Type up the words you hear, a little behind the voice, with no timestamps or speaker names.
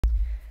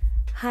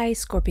Hi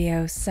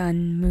Scorpio,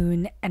 Sun,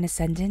 Moon, and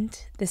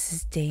Ascendant. This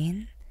is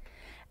Dane,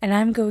 and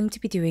I'm going to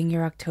be doing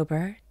your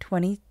October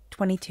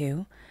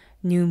 2022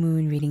 new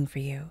moon reading for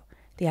you,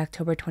 the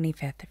October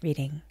 25th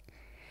reading.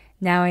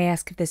 Now I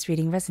ask if this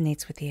reading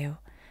resonates with you.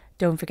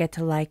 Don't forget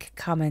to like,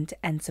 comment,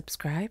 and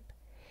subscribe.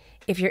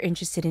 If you're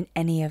interested in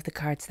any of the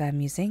cards that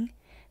I'm using,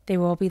 they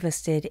will be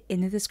listed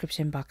in the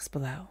description box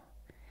below.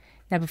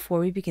 Now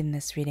before we begin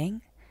this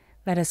reading,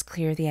 let us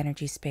clear the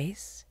energy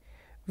space,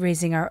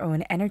 raising our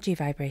own energy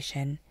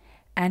vibration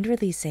and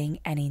releasing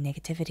any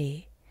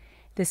negativity.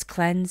 This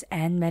cleanse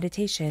and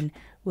meditation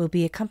will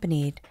be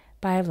accompanied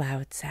by a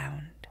loud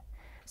sound.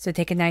 So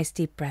take a nice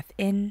deep breath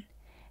in,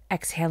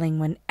 exhaling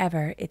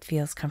whenever it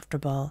feels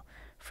comfortable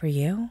for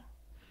you.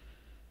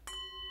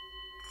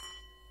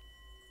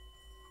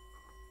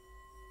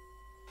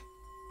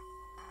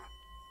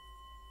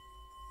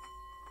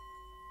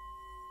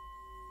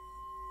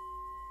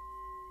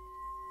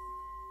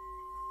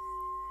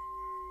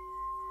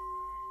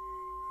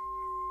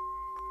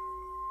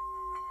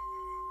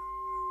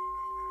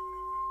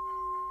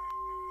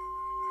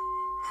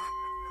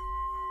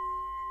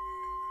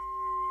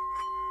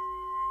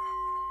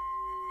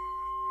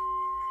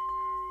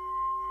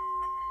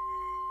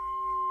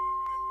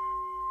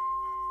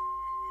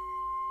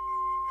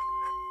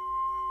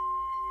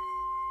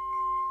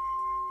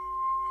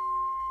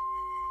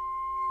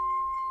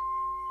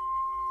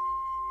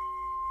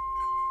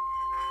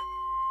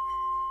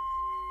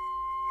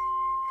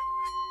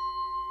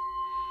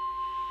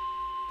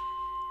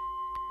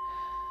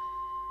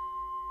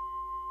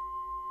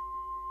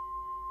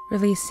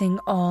 Releasing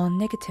all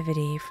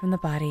negativity from the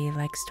body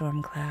like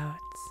storm clouds.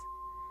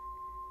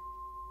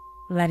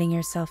 Letting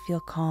yourself feel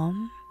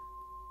calm,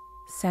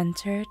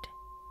 centered,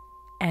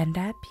 and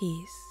at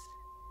peace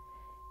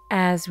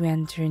as we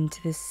enter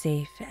into this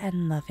safe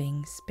and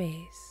loving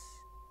space.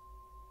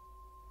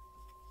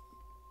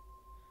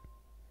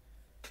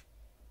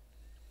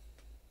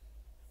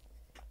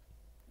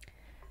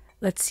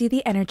 Let's see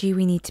the energy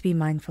we need to be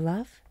mindful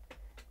of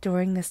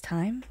during this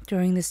time,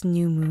 during this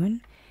new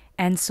moon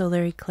and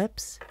solar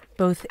eclipse,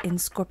 both in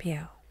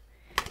Scorpio.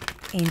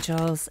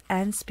 Angels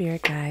and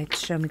spirit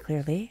guides, show me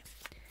clearly.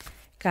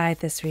 Guide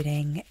this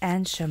reading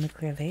and show me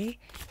clearly.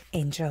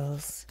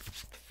 Angels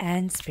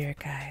and spirit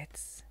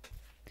guides.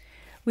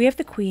 We have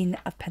the Queen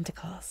of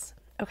Pentacles.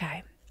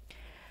 Okay.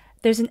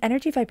 There's an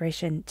energy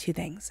vibration to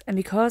things. And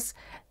because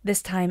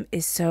this time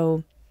is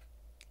so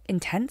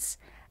intense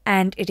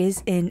and it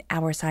is in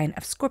our sign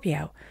of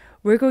Scorpio,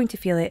 we're going to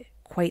feel it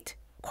quite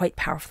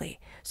powerfully.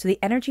 So the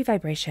energy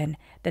vibration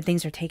that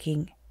things are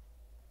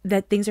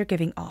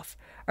giving off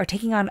are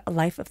taking on a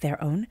life of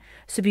their own.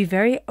 So be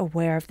very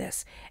aware of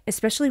this,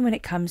 especially when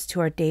it comes to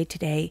our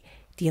day-to-day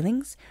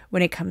dealings.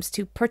 When it comes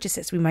to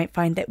purchases, we might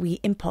find that we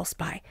impulse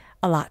buy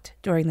a lot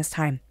during this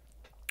time.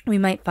 We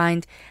might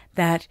find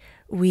that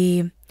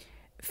we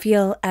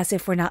feel as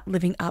if we're not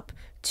living up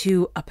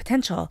to a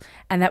potential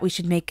and that we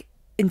should make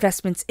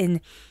investments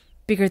in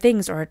bigger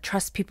things or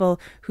trust people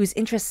whose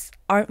interests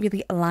aren't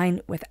really aligned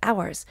with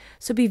ours.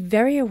 So be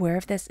very aware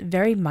of this,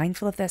 very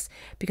mindful of this,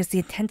 because the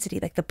intensity,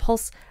 like the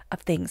pulse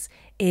of things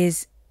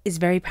is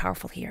very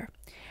powerful here.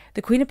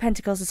 The Queen of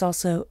Pentacles is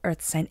also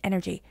earth sign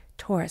energy,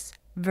 Taurus,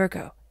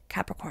 Virgo,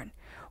 Capricorn.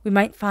 We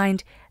might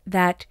find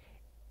that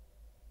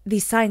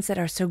these signs that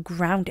are so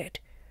grounded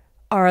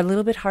are a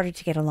little bit harder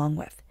to get along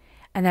with,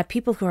 and that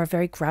people who are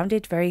very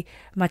grounded, very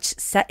much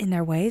set in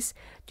their ways,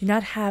 do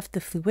not have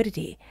the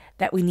fluidity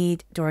that we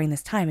need during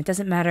this time. It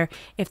doesn't matter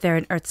if they're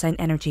an earth sign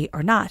energy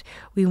or not.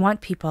 We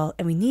want people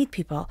and we need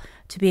people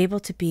to be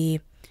able to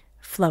be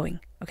flowing,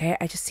 okay?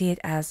 I just see it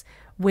as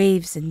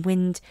waves and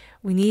wind.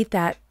 We need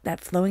that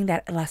flowing,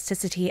 that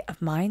elasticity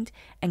of mind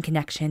and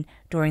connection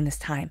during this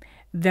time.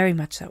 Very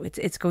much so.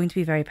 It's going to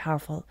be very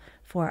powerful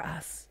for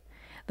us.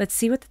 Let's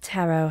see what the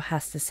tarot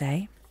has to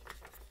say.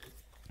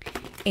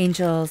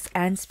 Angels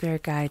and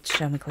spirit guides,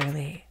 show me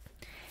clearly.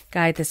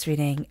 Guide this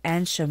reading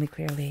and show me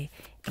clearly.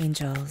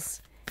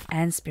 Angels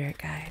and spirit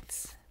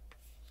guides.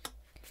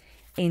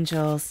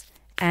 Angels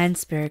and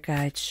spirit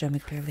guides, show me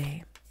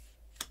clearly.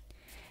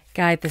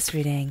 Guide this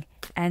reading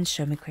and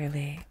show me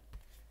clearly.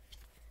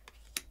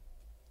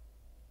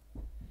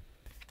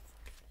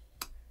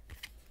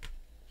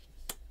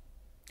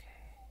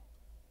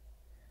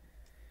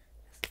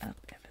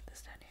 Okay. Put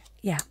this down here.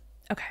 Yeah,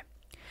 okay.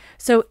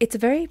 So it's a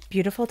very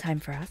beautiful time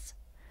for us.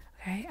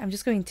 Okay, I'm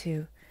just going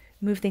to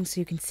move things so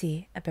you can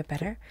see a bit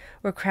better.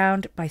 We're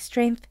crowned by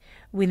strength.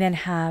 We then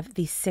have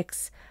the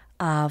Six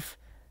of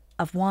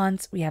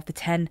Wands. We have the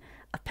 10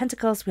 of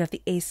Pentacles. We have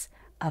the Ace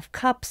of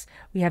Cups.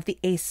 We have the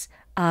Ace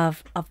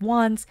of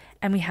Wands,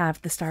 and we have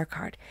the Star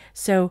card.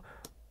 So,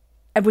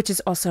 which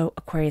is also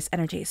Aquarius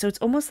energy. So it's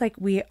almost like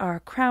we are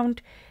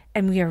crowned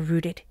and we are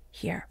rooted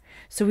here.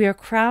 So we are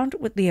crowned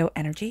with Leo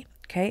energy.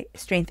 Okay,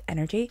 strength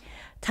energy.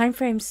 Time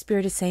frame,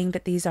 Spirit is saying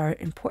that these are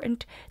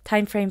important.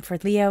 Time frame for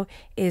Leo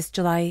is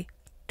July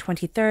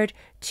 23rd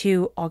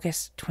to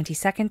August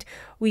 22nd.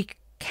 We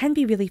can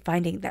be really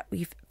finding that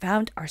we've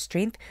found our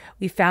strength,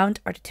 we found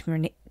our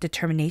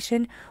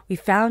determination, we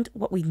found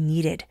what we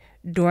needed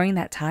during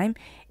that time,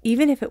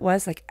 even if it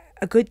was like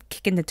a good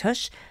kick in the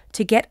tush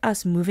to get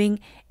us moving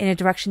in a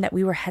direction that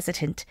we were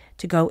hesitant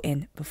to go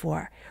in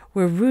before.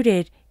 We're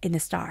rooted in the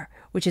star,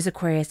 which is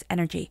Aquarius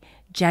energy,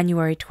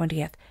 January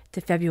 20th to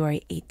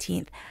February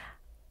 18th.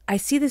 I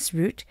see this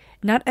root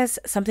not as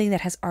something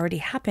that has already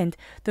happened,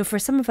 though for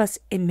some of us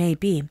it may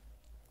be,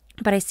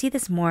 but I see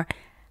this more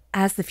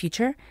as the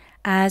future,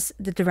 as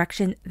the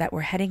direction that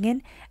we're heading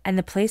in, and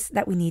the place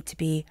that we need to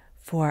be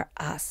for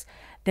us.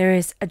 There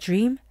is a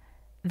dream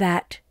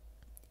that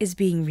is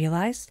being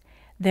realized.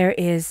 There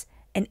is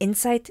an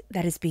insight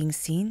that is being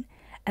seen,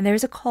 and there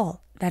is a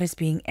call that is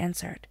being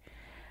answered.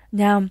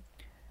 Now,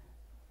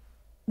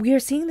 we are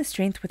seeing the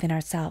strength within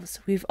ourselves.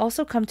 We've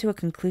also come to a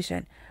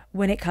conclusion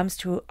when it comes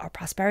to our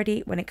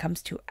prosperity, when it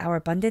comes to our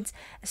abundance,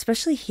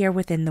 especially here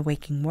within the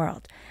waking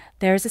world.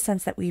 There is a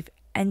sense that we've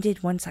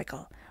ended one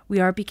cycle. We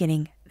are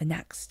beginning the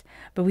next.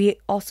 But we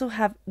also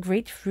have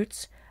great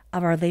fruits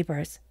of our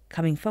labors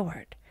coming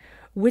forward.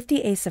 With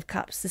the Ace of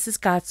Cups, this is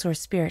God's source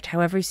spirit,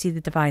 however you see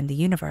the divine, the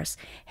universe,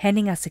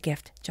 handing us a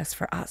gift just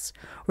for us.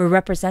 We're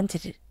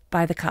represented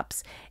by the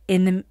cups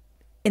in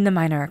the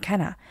minor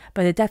arcana,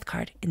 by the death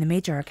card in the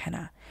major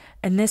arcana.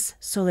 And this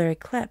solar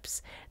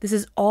eclipse, this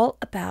is all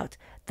about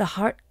the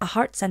heart, a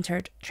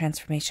heart-centered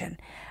transformation.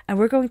 And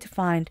we're going to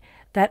find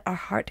that our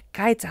heart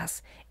guides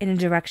us in a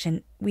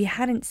direction we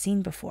hadn't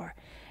seen before.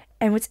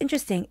 And what's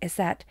interesting is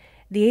that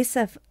the Ace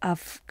of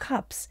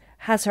Cups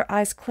has her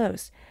eyes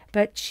closed,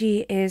 but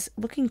she is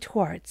looking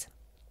towards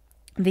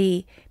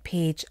the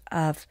Page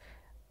of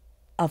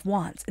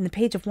Wands. And the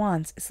Page of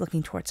Wands is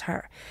looking towards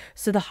her.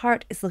 So the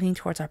heart is looking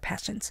towards our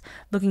passions,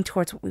 looking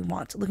towards what we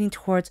want, looking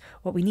towards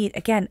what we need.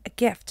 Again, a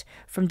gift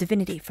from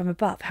divinity, from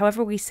above.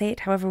 However we say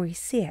it, however we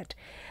see it,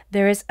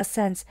 there is a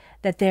sense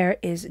that there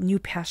is new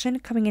passion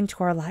coming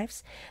into our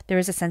lives. There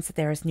is a sense that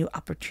there is new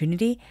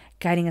opportunity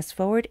guiding us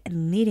forward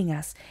and leading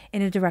us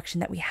in a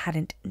direction that we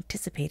hadn't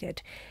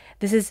anticipated.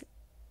 This is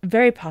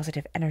very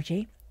positive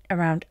energy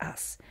around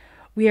us.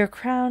 We are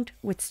crowned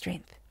with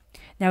strength.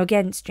 Now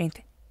again, strength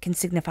can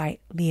signify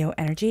Leo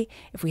energy.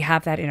 If we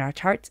have that in our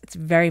charts, it's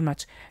very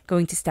much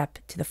going to step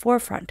to the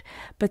forefront.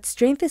 But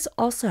strength is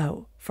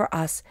also for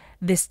us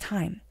this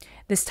time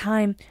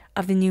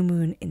of the new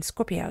moon in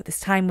Scorpio, this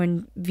time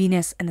when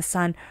Venus and the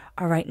sun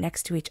are right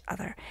next to each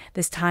other,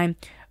 this time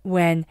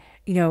when,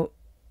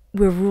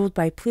 we're ruled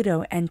by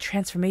Pluto and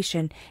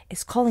transformation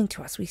is calling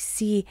to us. We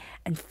see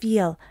and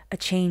feel a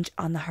change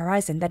on the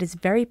horizon that is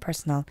very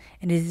personal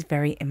and it is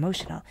very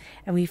emotional.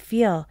 And we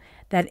feel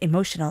that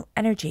emotional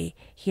energy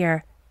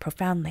here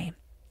profoundly.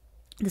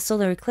 The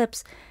solar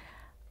eclipse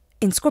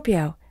in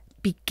Scorpio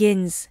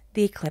begins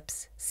the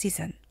eclipse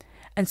season.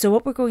 And so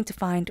what we're going to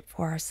find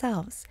for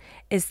ourselves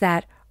is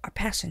that our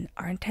passion,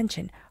 our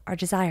intention, our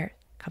desire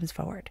comes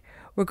forward.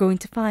 We're going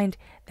to find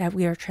that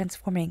we are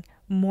transforming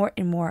more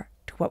and more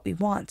to what we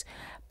want.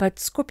 But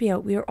Scorpio,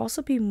 we are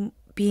also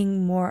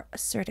being more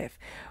assertive.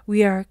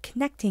 We are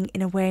connecting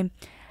in a way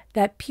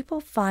that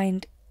people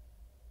find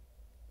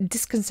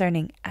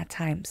disconcerting at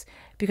times,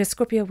 because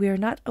Scorpio, we are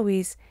not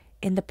always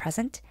in the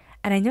present.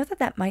 And I know that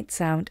that might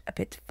sound a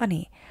bit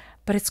funny,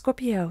 but a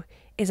Scorpio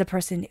is a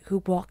person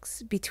who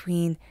walks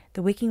between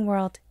the waking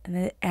world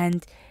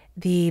and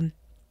the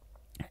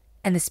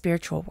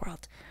spiritual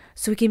world.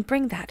 So we can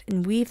bring that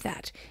and weave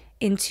that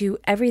into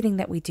everything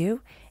that we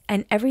do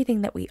and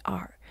everything that we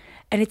are.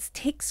 And it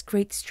takes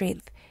great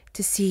strength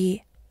to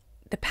see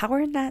the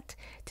power in that,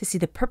 to see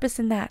the purpose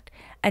in that,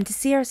 and to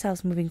see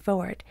ourselves moving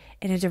forward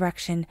in a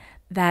direction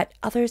that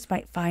others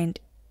might find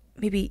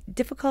maybe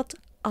difficult,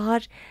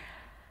 odd.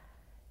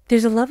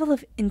 There's a level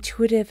of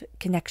intuitive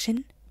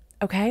connection,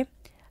 okay,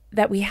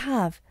 that we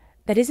have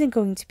that isn't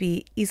going to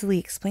be easily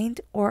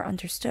explained or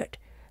understood,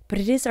 but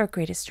it is our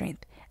greatest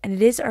strength, and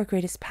it is our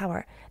greatest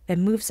power that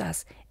moves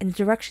us in the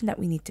direction that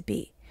we need to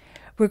be.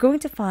 We're going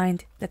to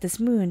find that this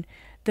moon,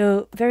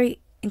 though very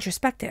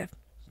introspective,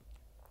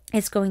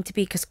 is going to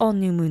be, because all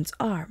new moons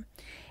are,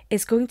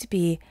 is going to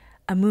be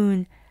a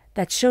moon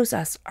that shows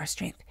us our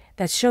strength,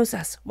 that shows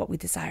us what we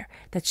desire,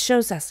 that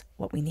shows us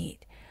what we need.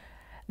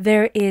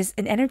 There is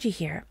an energy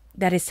here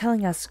that is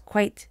telling us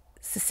quite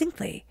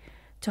succinctly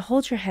to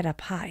hold your head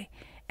up high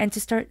and to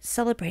start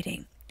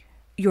celebrating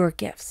your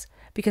gifts.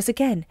 Because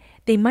again,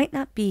 they might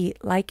not be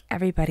like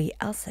everybody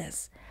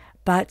else's,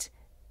 but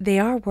they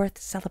are worth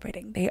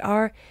celebrating. They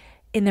are,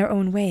 in their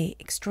own way,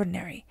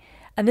 extraordinary.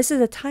 And this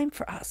is a time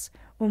for us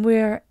when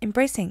we're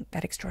embracing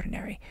that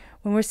extraordinary,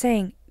 when we're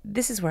saying,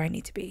 this is where I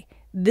need to be.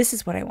 This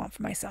is what I want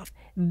for myself.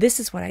 This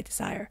is what I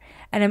desire.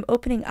 And I'm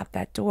opening up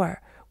that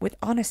door with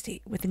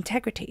honesty, with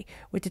integrity,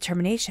 with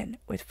determination,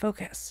 with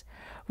focus.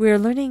 We are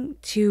learning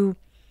to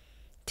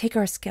take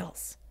our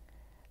skills.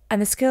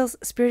 And the skills,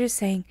 Spirit is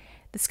saying,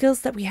 the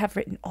skills that we have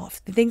written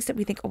off, the things that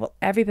we think, oh, well,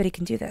 everybody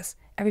can do this.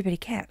 Everybody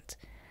can't.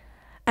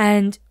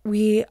 And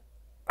we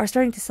are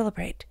starting to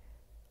celebrate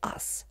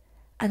us.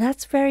 And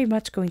that's very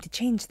much going to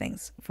change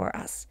things for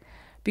us.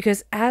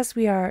 Because as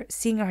we are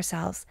seeing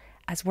ourselves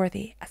as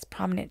worthy, as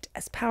prominent,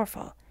 as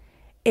powerful.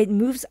 It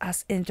moves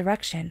us in a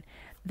direction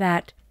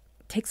that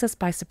takes us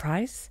by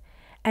surprise,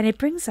 and it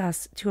brings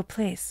us to a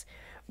place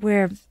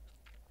where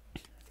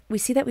we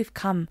see that we've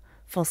come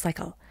full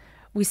cycle.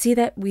 We see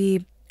that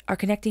we are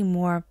connecting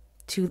more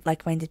to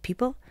like-minded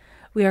people.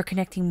 We are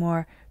connecting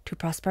more to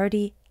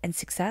prosperity and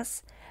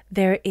success.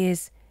 There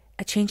is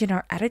a change in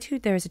our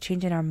attitude. There is a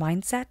change in our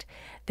mindset.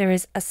 There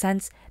is a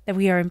sense that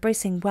we are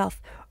embracing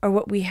wealth, or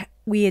what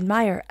we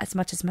admire as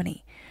much as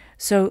money.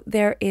 So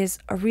there is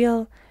a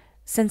real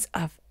sense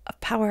of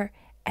power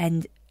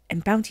and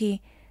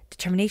bounty,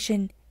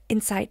 determination,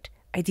 insight,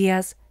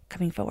 ideas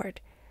coming forward.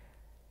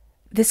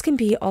 This can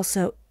be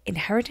also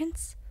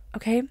inheritance,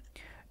 okay?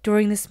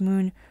 During this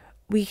moon,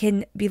 we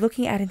can be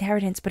looking at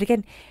inheritance, but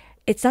again,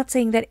 it's not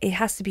saying that it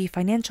has to be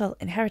financial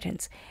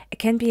inheritance. It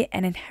can be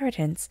an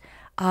inheritance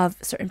of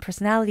certain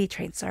personality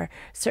traits or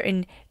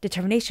certain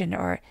determination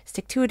or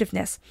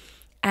stick-to-itiveness.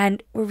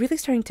 And we're really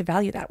starting to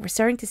value that. We're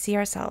starting to see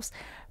ourselves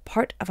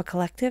part of a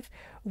collective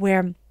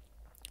where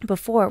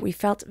before we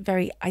felt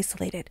very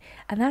isolated.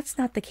 And that's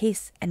not the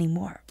case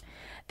anymore.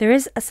 There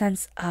is a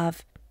sense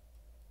of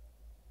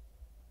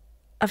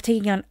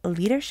taking on a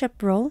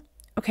leadership role,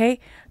 okay,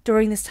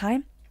 during this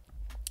time.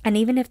 And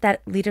even if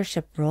that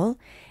leadership role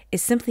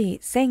is simply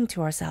saying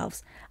to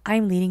ourselves,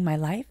 I'm leading my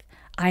life,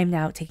 I'm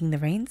now taking the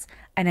reins,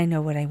 and I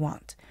know what I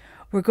want.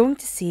 We're going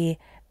to see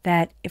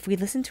that if we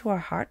listen to our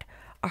heart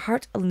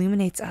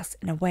illuminates us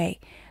in a way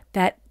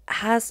that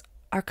has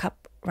our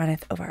cup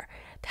runneth over,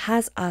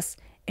 has us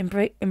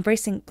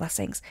embracing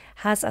blessings,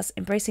 has us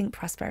embracing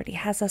prosperity,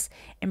 has us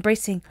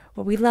embracing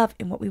what we love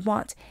and what we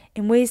want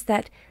in ways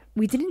that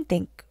we didn't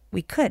think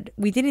we could.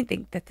 We didn't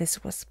think that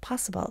this was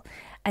possible.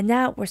 And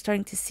now we're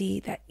starting to see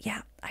that,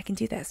 yeah, I can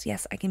do this.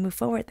 Yes, I can move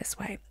forward this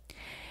way.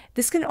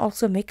 This can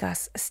also make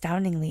us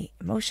astoundingly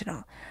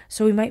emotional.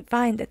 So we might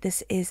find that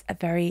this is a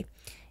very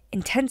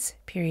intense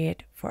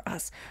period for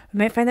us. We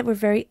might find that we're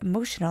very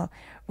emotional.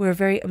 We're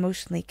very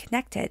emotionally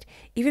connected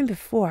even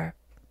before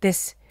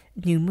this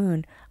new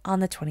moon on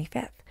the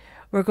 25th.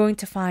 We're going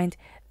to find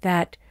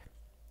that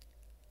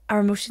our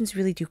emotions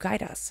really do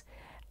guide us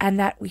and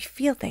that we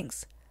feel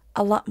things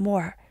a lot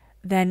more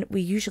than we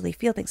usually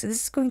feel things. And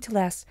this is going to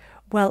last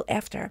well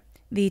after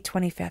the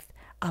 25th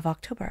of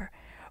October,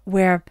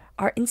 where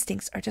our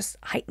instincts are just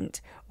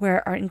heightened,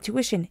 where our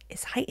intuition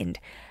is heightened.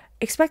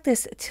 Expect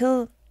this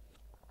till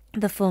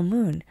the full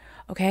moon,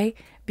 okay?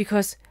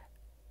 Because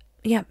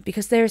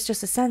there's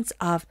just a sense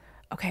of,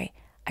 okay,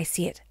 I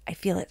see it, I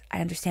feel it,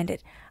 I understand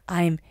it,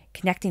 I'm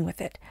connecting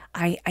with it,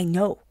 I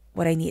know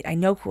what I need, I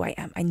know who I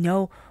am, I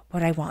know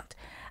what I want.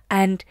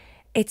 And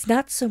it's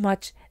not so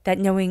much that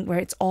knowing where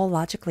it's all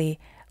logically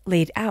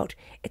laid out.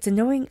 It's a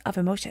knowing of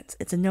emotions.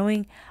 It's a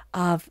knowing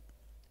of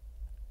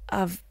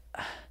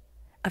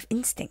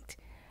instinct.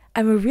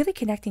 And we're really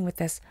connecting with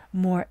this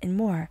more and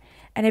more.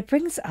 And it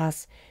brings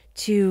us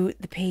to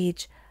the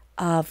page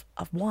of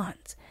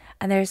wands.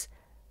 And there's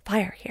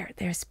fire here.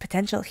 There's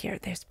potential here.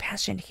 There's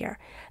passion here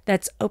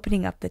that's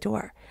opening up the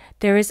door.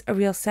 There is a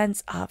real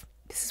sense of,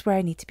 this is where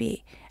I need to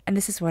be. And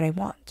this is what I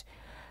want.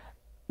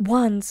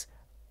 Wands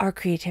are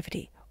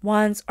creativity.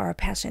 Wands are a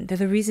passion. They're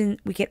the reason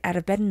we get out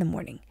of bed in the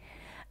morning.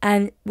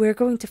 And we're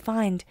going to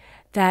find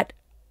that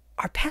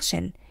our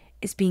passion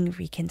is being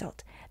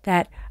rekindled,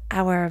 that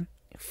our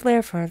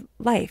flair for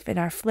life and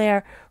our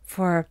flair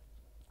for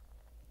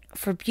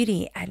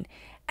beauty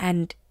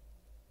and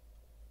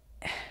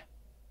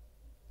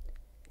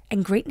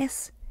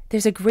greatness,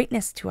 there's a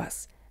greatness to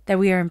us that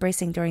we are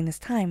embracing during this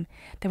time,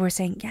 that we're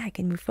saying, yeah, I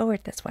can move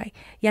forward this way.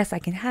 Yes, I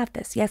can have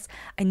this. Yes,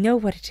 I know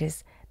what it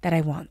is that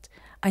I want.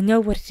 I know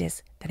what it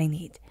is that I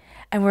need.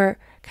 And we're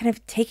kind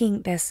of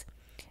taking this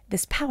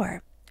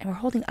power and we're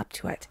holding up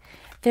to it.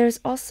 There's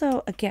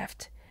also a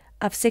gift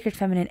of sacred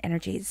feminine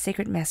energy,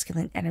 sacred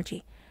masculine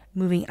energy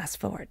moving us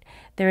forward.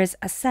 There is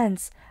a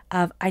sense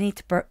of, I need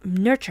to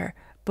nurture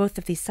both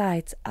of these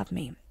sides of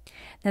me.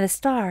 Now, the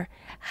star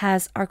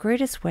has our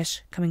greatest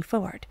wish coming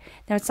forward.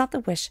 Now, it's not the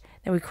wish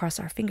that we cross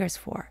our fingers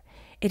for.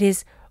 It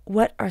is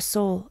what our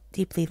soul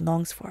deeply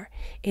longs for.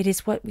 It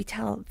is what we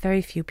tell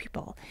very few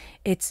people.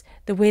 It's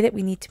the way that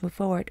we need to move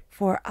forward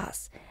for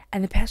us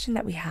and the passion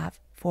that we have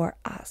for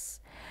us.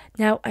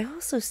 Now, I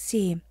also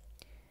see,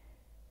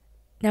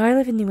 now I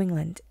live in New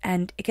England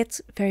and it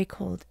gets very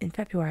cold in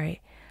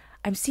February.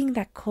 I'm seeing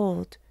that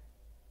cold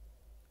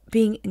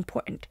being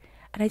important.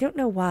 And I don't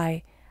know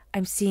why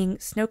I'm seeing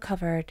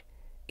snow-covered,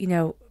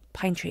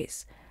 pine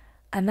trees.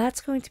 And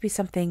that's going to be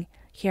something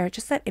here,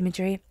 just that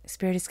imagery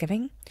Spirit is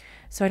giving.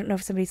 So I don't know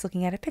if somebody's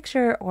looking at a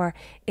picture or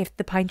if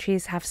the pine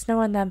trees have snow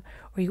on them,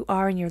 or you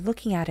are and you're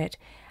looking at it.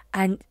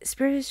 And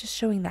Spirit is just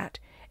showing that.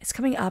 It's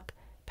coming up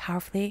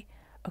powerfully,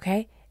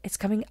 okay? It's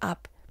coming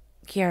up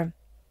here.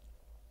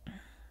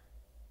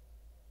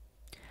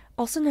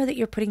 Also know that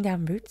you're putting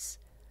down roots,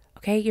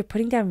 okay? You're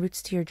putting down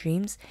roots to your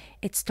dreams.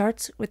 It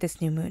starts with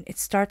this new moon. It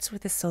starts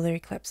with this solar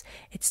eclipse.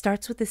 It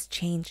starts with this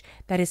change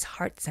that is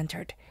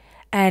heart-centered.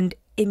 And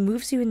it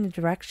moves you in the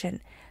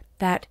direction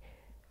that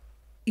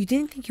you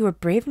didn't think you were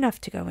brave enough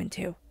to go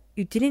into.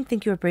 You didn't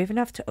think you were brave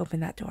enough to open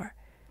that door.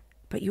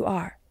 but you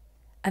are.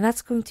 And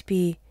that's going to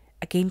be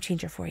a game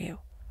changer for you,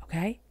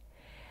 okay?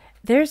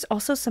 There's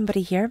also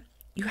somebody here.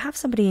 You have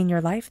somebody in your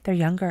life. They're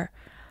younger,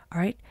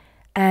 all right?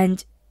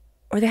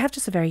 Or they have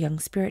just a very young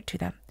spirit to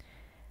them.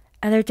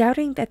 And they're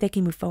doubting that they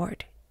can move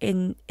forward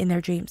in their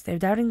dreams. They're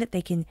doubting that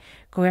they can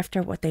go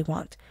after what they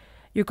want.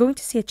 You're going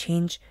to see a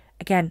change.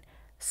 Again,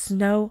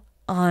 snow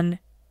on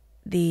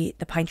the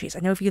pine trees. I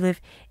know if you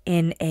live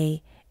in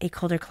a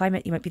colder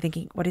climate, you might be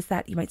thinking, what is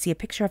that? You might see a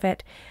picture of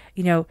it.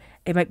 You know,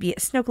 it might be a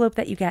snow globe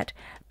that you get.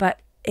 But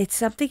it's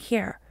something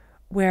here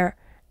where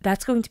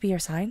that's going to be your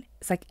sign.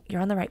 It's like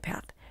you're on the right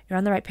path. You're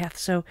on the right path.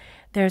 So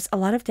there's a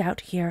lot of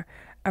doubt here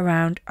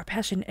around our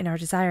passion and our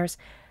desires.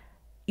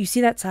 You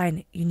see that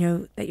sign, you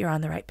know that you're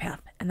on the right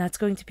path. And that's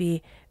going to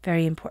be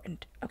very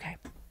important. Okay.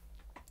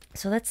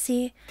 So let's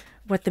see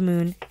what the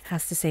moon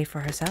has to say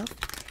for herself.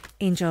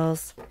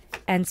 Angels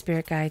and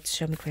spirit guides,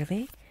 show me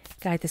clearly.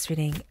 Guide this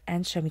reading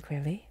and show me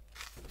clearly.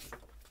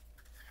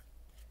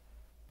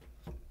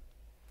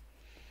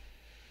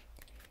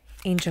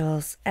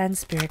 Angels and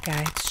spirit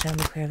guides, show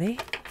me clearly.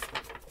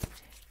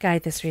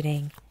 Guide this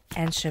reading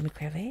and show me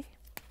clearly.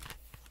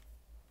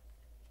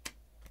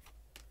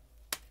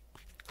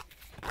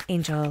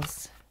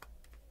 Angels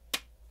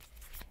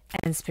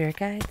and spirit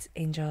guides,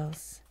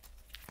 angels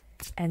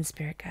and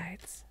spirit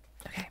guides.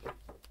 Okay.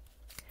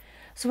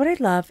 So what I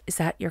love is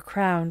that you're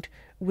crowned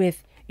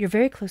with, you're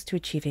very close to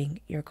achieving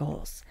your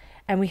goals.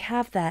 And we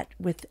have that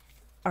with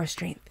our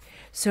strength.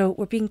 So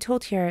we're being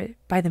told here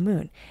by the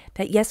moon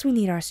that yes, we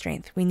need our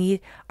strength. We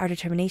need our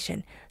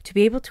determination to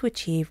be able to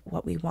achieve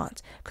what we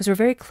want, because we're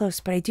very close.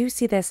 But I do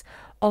see this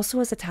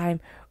also as a time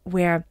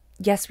where,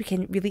 yes, we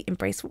can really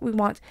embrace what we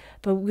want,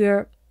 but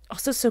we're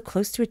also so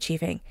close to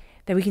achieving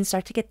that we can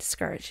start to get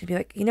discouraged and be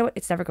like, you know what,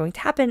 it's never going to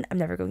happen. I'm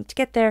never going to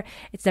get there.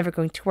 It's never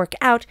going to work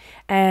out.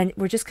 And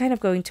we're just kind of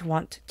going to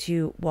want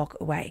to walk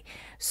away.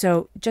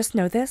 So just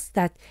know this,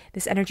 that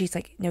this energy is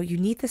like, no, you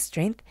need the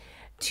strength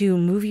to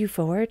move you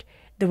forward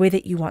the way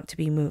that you want to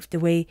be moved, the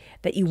way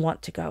that you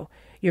want to go.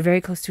 You're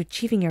very close to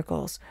achieving your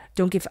goals.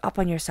 Don't give up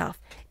on yourself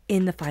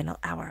in the final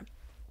hour.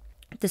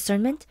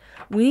 Discernment,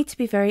 we need to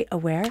be very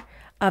aware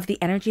of the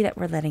energy that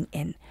we're letting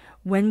in.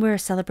 When we're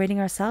celebrating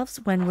ourselves,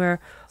 when we're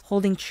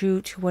holding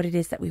true to what it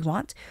is that we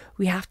want,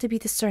 we have to be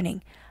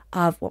discerning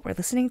of what we're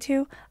listening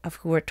to, of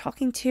who we're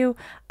talking to,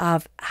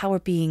 of how we're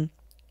being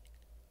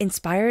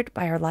inspired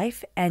by our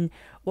life and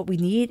what we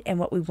need and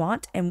what we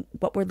want and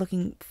what we're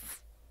looking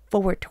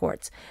forward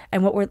towards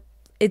and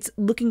it's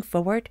looking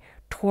forward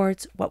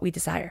towards what we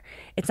desire.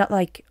 It's not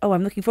like, oh,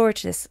 I'm looking forward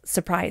to this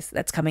surprise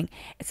that's coming.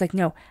 It's like,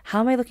 no, how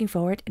am I looking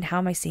forward and how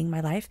am I seeing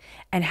my life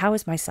and how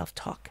is my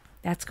self-talk?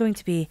 That's going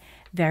to be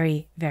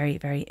very, very,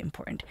 very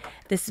important.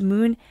 This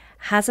moon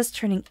has us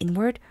turning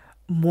inward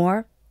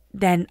more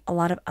than a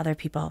lot of other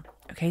people.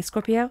 Okay,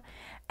 Scorpio?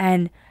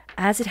 And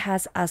as it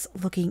has us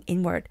looking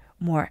inward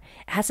more,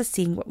 it has us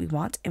seeing what we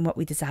want and what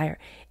we desire.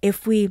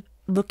 If we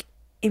look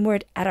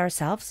inward at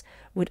ourselves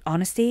with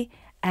honesty,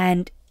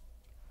 and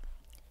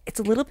it's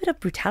a little bit of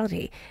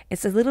brutality.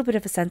 It's a little bit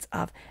of a sense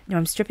of, no,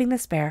 I'm stripping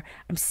this bare.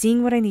 I'm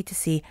seeing what I need to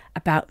see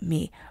about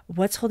me.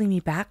 What's holding me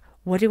back?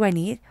 What do I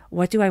need?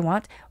 What do I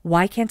want?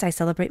 Why can't I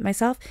celebrate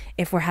myself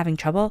if we're having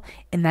trouble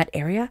in that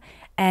area?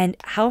 And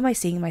how am I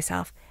seeing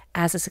myself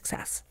as a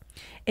success?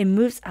 It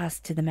moves us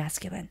to the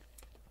masculine.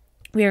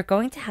 We are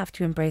going to have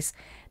to embrace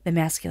the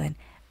masculine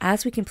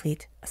as we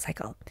complete a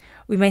cycle.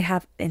 We might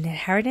have an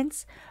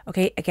inheritance.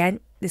 Okay, again,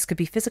 this could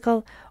be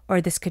physical,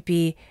 or this could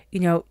be,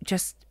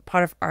 just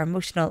part of our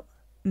emotional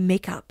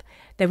makeup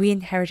that we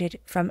inherited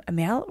from a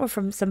male or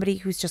from somebody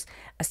who's just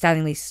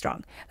astoundingly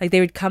strong. Like they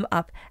would come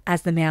up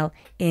as the male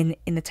in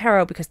the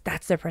tarot because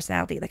that's their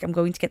personality. Like, I'm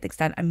going to get things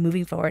done. I'm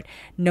moving forward.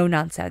 No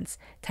nonsense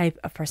type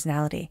of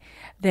personality.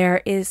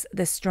 There is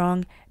the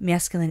strong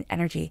masculine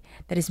energy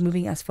that is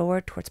moving us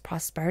forward towards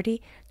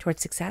prosperity,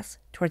 towards success,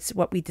 towards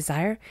what we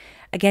desire.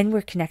 Again,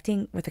 we're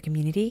connecting with a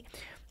community.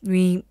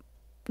 We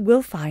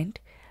will find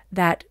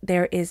that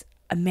there is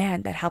a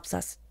man that helps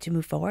us to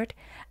move forward.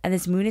 And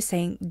this moon is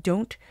saying,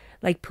 don't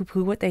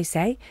poo-poo what they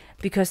say,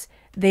 because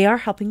they are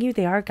helping you,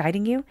 they are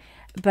guiding you,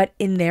 but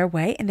in their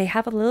way, and they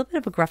have a little bit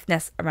of a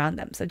gruffness around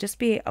them. So just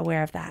be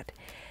aware of that.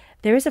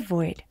 There is a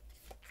void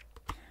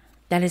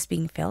that is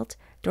being filled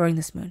during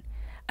this moon,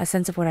 a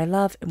sense of what I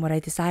love and what I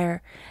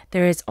desire.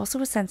 There is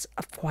also a sense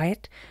of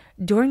quiet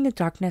during the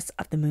darkness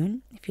of the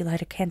moon. If you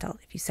light a candle,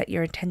 if you set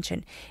your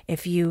intention,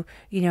 if you,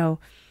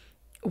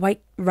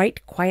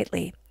 write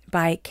quietly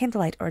by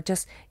candlelight, or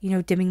just,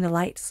 dimming the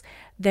lights,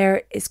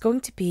 there is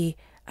going to be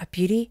a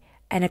beauty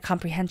and a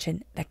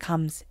comprehension that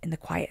comes in the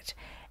quiet.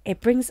 It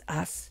brings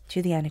us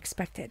to the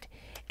unexpected.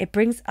 It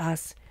brings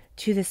us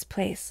to this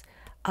place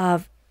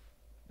of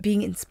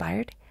being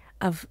inspired,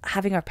 of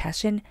having our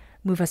passion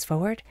move us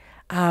forward,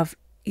 of,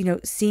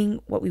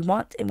 seeing what we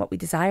want and what we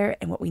desire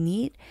and what we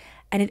need.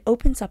 And it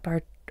opens up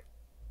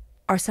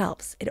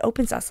ourselves. It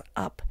opens us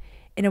up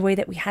in a way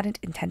that we hadn't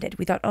intended.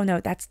 We thought, oh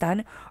no, that's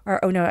done,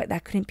 or oh no,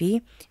 that couldn't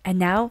be. And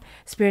now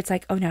Spirit's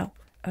like, oh no,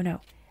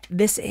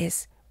 this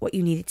is what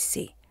you needed to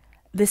see.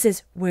 This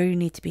is where you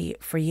need to be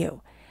for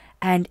you.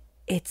 And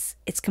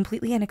it's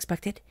completely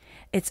unexpected.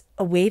 It's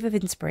a wave of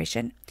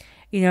inspiration.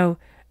 You know,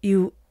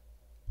 you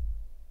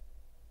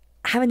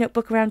have a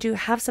notebook around you,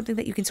 have something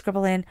that you can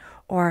scribble in,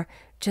 or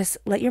just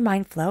let your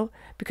mind flow,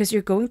 because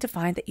you're going to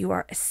find that you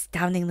are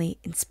astoundingly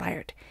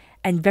inspired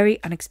and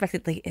very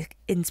unexpectedly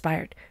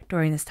inspired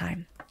during this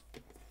time.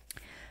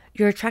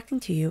 You're attracting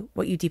to you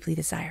what you deeply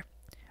desire,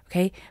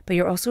 okay? But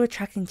you're also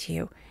attracting to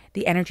you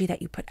the energy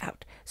that you put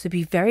out. So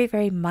be very,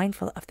 very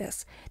mindful of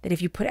this, that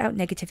if you put out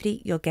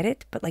negativity, you'll get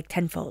it, but like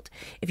tenfold.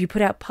 If you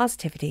put out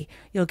positivity,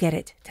 you'll get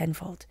it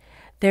tenfold.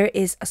 There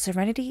is a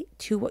serenity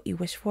to what you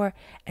wish for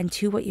and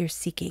to what you're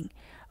seeking,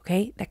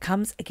 okay? That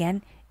comes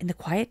again in the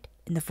quiet,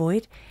 in the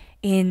void,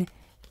 in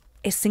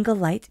a single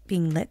light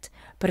being lit,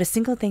 but a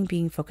single thing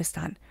being focused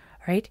on,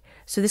 right?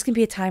 So this can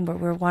be a time where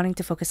we're wanting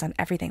to focus on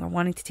everything or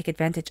wanting to take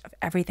advantage of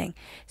everything.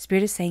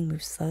 Spirit is saying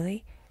move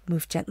slowly,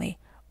 move gently,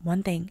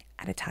 one thing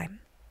at a time.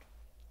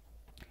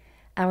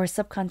 Our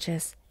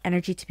subconscious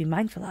energy to be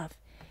mindful of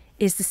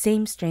is the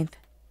same strength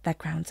that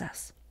grounds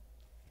us.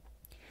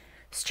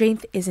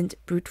 Strength isn't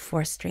brute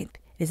force strength.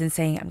 It isn't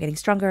saying I'm getting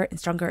stronger and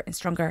stronger and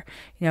stronger,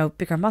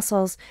 bigger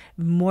muscles,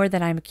 more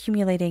than I'm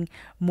accumulating,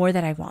 more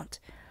than I want.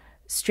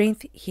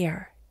 Strength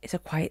here is a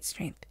quiet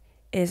strength.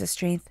 It is a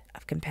strength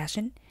of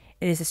compassion.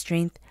 It is a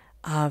strength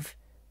of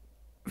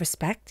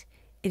respect.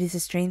 It is a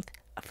strength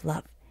of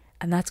love.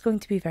 And that's going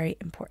to be very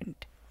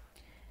important.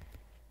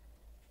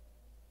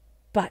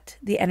 But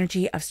the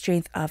energy of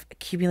strength of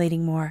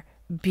accumulating more,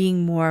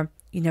 being more,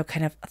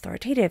 kind of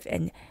authoritative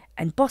and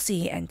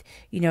bossy and,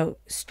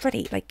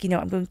 strutty, like,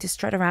 I'm going to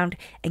strut around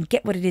and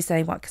get what it is that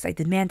I want because I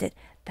demand it.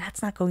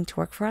 That's not going to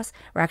work for us.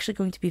 We're actually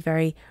going to be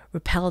very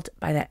repelled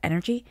by that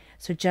energy.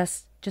 So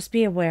just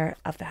be aware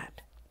of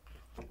that.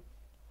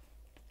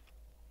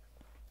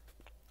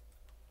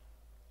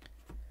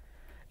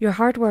 Your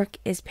hard work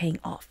is paying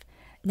off.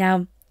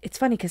 Now, it's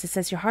funny because it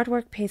says your hard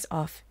work pays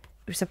off,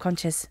 your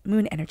subconscious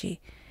moon energy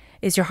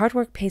is your hard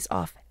work pays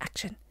off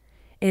action.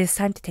 It is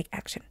time to take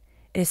action.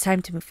 It is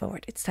time to move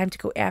forward. It's time to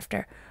go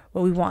after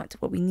what we want,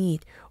 what we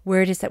need,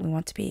 where it is that we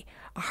want to be.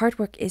 Our hard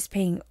work is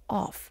paying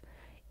off,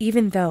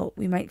 even though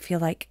we might feel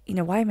like,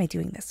 why am I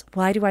doing this?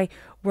 Why do I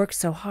work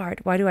so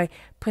hard? Why do I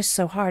push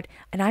so hard?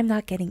 And I'm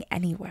not getting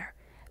anywhere.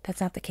 That's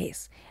not the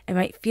case. It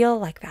might feel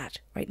like that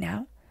right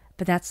now,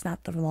 but that's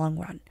not the long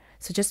run.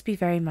 So just be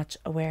very much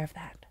aware of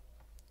that.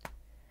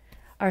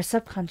 Our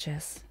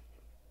subconscious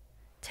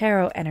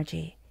tarot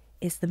energy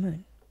is the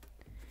moon.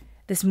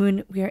 This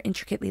moon we are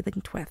intricately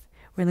linked with.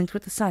 We're linked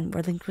with the sun.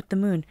 We're linked with the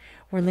moon.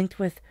 We're linked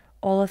with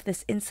all of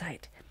this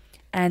insight.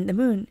 And the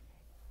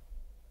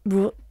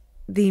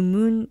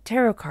moon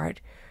tarot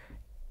card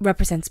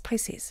represents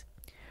Pisces.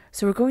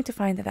 So we're going to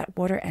find that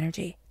water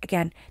energy,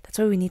 again, that's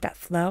why we need that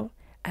flow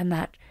and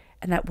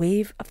that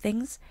wave of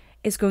things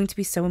is going to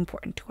be so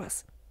important to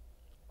us.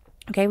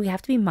 Okay, we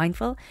have to be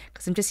mindful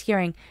because I'm just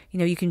hearing,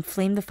 you can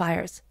flame the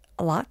fires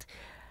a lot.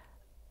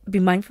 Be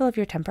mindful of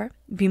your temper.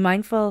 Be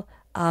mindful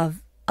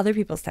of other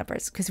people's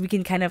tempers because we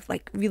can kind of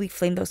like really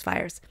flame those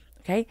fires.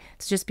 Okay,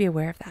 so just be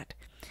aware of that.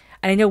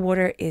 And I know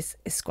water is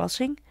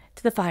squelching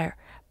to the fire,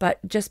 but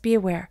just be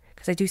aware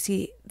because I do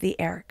see the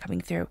air coming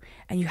through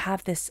and you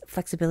have this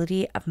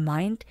flexibility of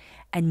mind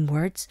and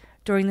words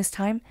during this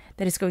time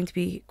that is going to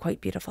be quite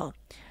beautiful.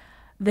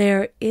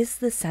 There is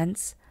the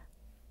sense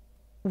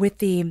with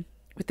the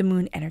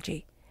moon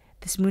energy.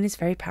 This moon is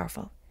very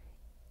powerful.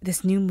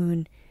 This new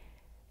moon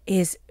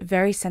is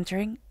very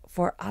centering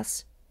for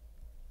us.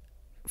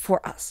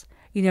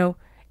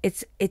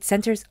 It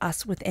centers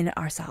us within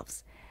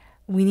ourselves.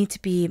 We need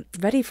to be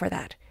ready for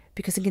that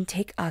because it can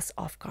take us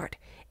off guard.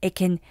 It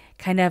can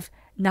kind of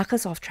knock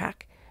us off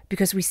track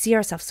because we see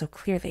ourselves so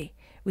clearly.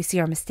 We see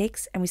our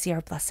mistakes and we see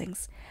our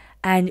blessings.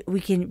 And we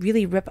can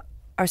really rip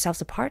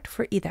ourselves apart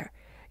for either,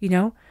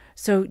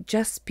 So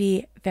just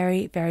be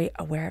very, very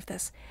aware of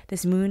this.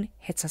 This moon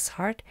hits us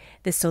hard.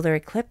 This solar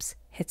eclipse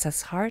hits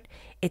us hard.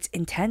 It's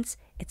intense,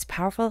 it's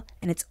powerful,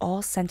 and it's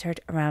all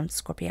centered around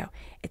Scorpio.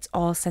 It's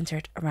all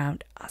centered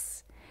around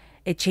us.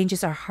 It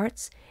changes our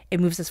hearts. It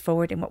moves us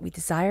forward in what we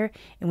desire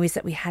in ways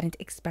that we hadn't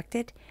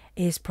expected.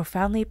 It is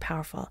profoundly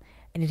powerful,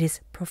 and it is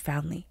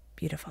profoundly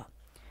beautiful.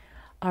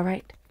 All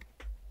right,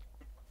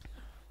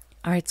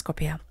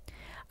 Scorpio.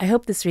 I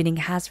hope this reading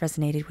has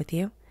resonated with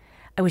you.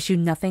 I wish you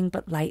nothing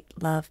but light,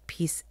 love,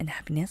 peace, and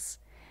happiness.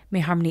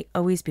 May harmony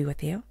always be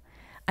with you.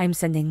 I'm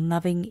sending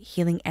loving,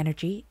 healing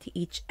energy to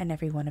each and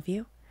every one of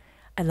you.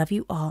 I love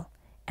you all,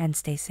 and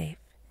stay safe.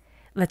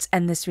 Let's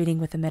end this reading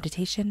with a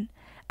meditation,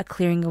 a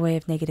clearing away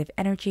of negative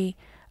energy,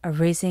 a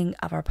raising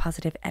of our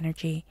positive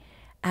energy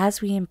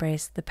as we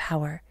embrace the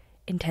power,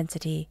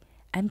 intensity,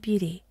 and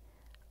beauty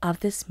of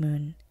this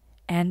moon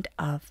and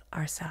of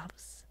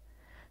ourselves.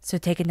 So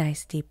take a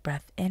nice deep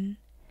breath in,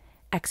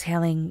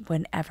 exhaling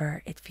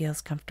whenever it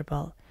feels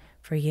comfortable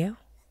for you.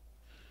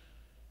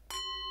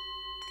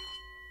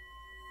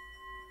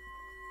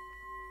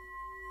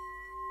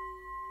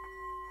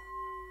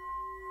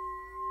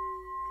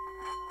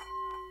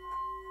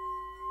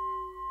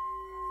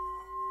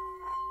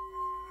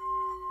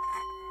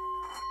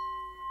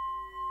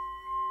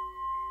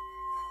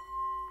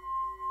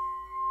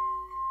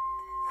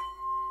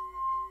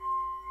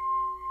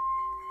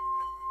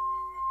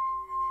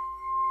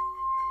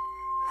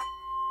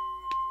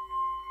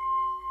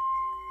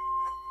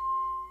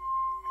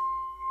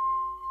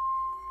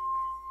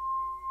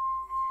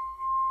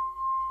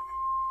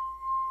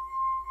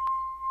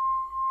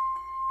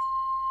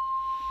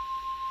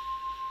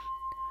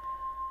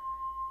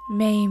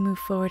 May you move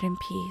forward in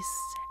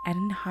peace and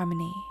in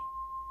harmony,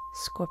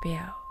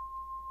 Scorpio,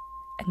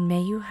 and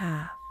may you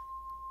have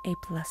a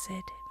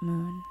blessed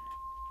moon.